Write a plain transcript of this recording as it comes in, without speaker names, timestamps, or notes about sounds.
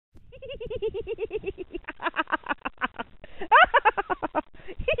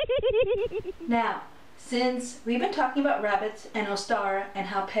Now, since we've been talking about rabbits and Ostara and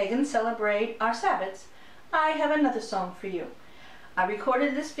how pagans celebrate our Sabbats, I have another song for you. I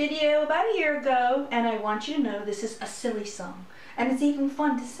recorded this video about a year ago, and I want you to know this is a silly song, and it's even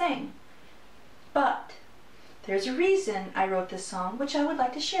fun to sing. But there's a reason I wrote this song, which I would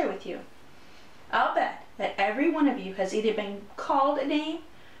like to share with you. I'll bet that every one of you has either been called a name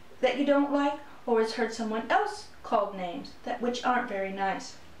that you don't like, or has heard someone else called names which aren't very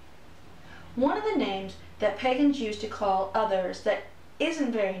nice. One of the names that pagans use to call others that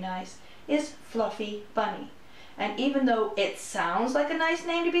isn't very nice is Fluffy Bunny. And even though it sounds like a nice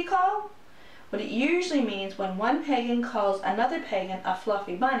name to be called, what it usually means when one pagan calls another pagan a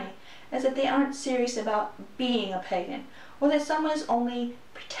fluffy bunny is that they aren't serious about being a pagan, or that someone is only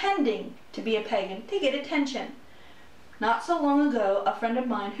pretending to be a pagan to get attention. Not so long ago, a friend of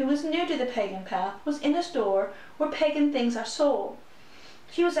mine who was new to the pagan path was in a store where pagan things are sold.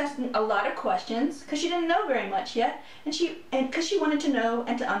 She was asking a lot of questions because she didn't know very much yet, and because she wanted to know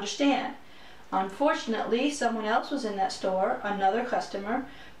and to understand. Unfortunately, someone else was in that store, another customer,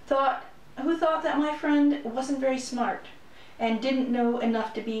 who thought that my friend wasn't very smart and didn't know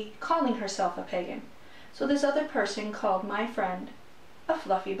enough to be calling herself a pagan. So this other person called my friend a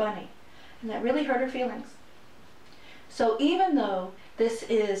fluffy bunny, and that really hurt her feelings. So even though this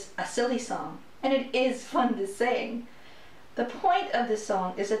is a silly song, and it is fun to sing, the point of this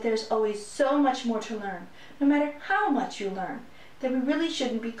song is that there's always so much more to learn, no matter how much you learn, that we really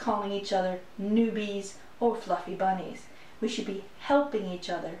shouldn't be calling each other newbies or fluffy bunnies. We should be helping each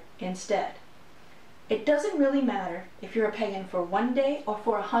other instead. It doesn't really matter if you're a pagan for one day or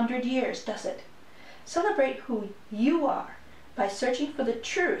for 100 years, does it? Celebrate who you are by searching for the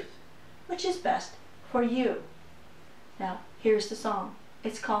truth, which is best for you. Now, here's the song.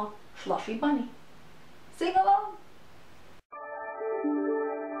 It's called Fluffy Bunny. Sing along!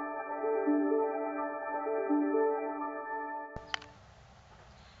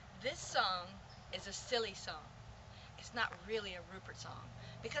 This song is a silly song. It's not really a Rupert song,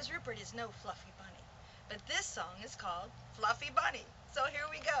 because Rupert is no fluffy bunny. But this song is called Fluffy Bunny. So here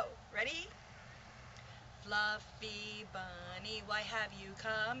we go. Ready? Fluffy bunny, why have you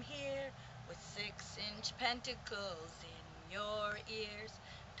come here with 6-inch pentacles in your ears?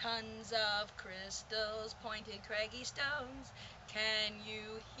 Tons of crystals, pointed craggy stones. Can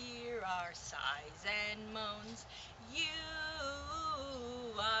you hear our sighs and moans?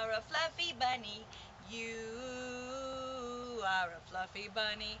 You are a fluffy bunny. You are a fluffy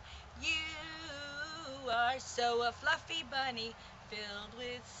bunny. You are so a fluffy bunny, filled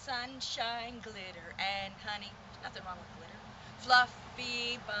with sunshine, glitter, and honey. Nothing wrong with glitter.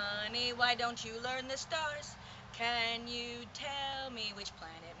 Fluffy bunny, why don't you learn the stars? Can you tell me which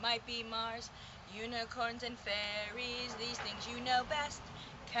planet might be Mars? Unicorns and fairies, these things you know best.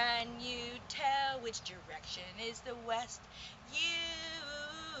 Can you tell which direction is the west?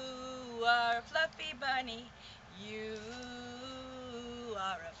 You are a fluffy bunny. You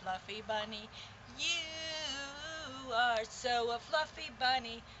are a fluffy bunny. You are so a fluffy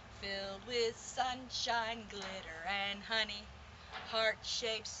bunny, filled with sunshine, glitter, and honey.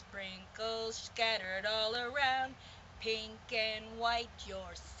 Heart-shaped sprinkles scattered all around, pink and white,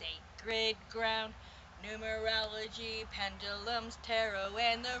 your sacred ground. Numerology, pendulums, tarot,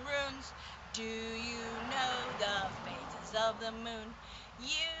 and the runes. Do you know the phases of the moon?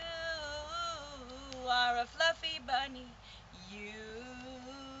 You are a fluffy bunny. You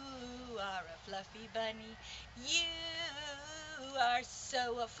are a fluffy bunny. You are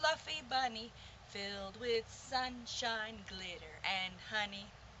so a fluffy bunny, filled with sunshine, glitter, and honey.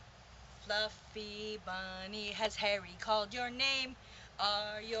 Fluffy bunny, has Harry called your name?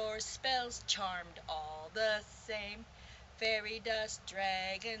 Are your spells charmed all the same? Fairy dust,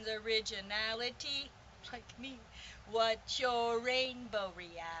 dragons, originality, like me. What's your rainbow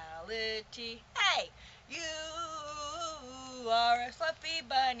reality? Hey, you are a fluffy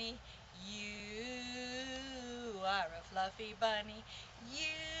bunny. You are a fluffy bunny.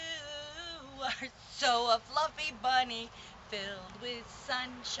 You are so a fluffy bunny, filled with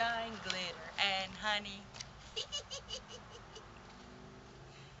sunshine, glitter, and honey.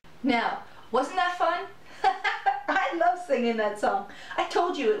 Now, wasn't that fun? I love singing that song. I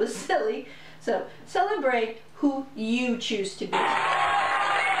told you it was silly. So celebrate who you choose to be.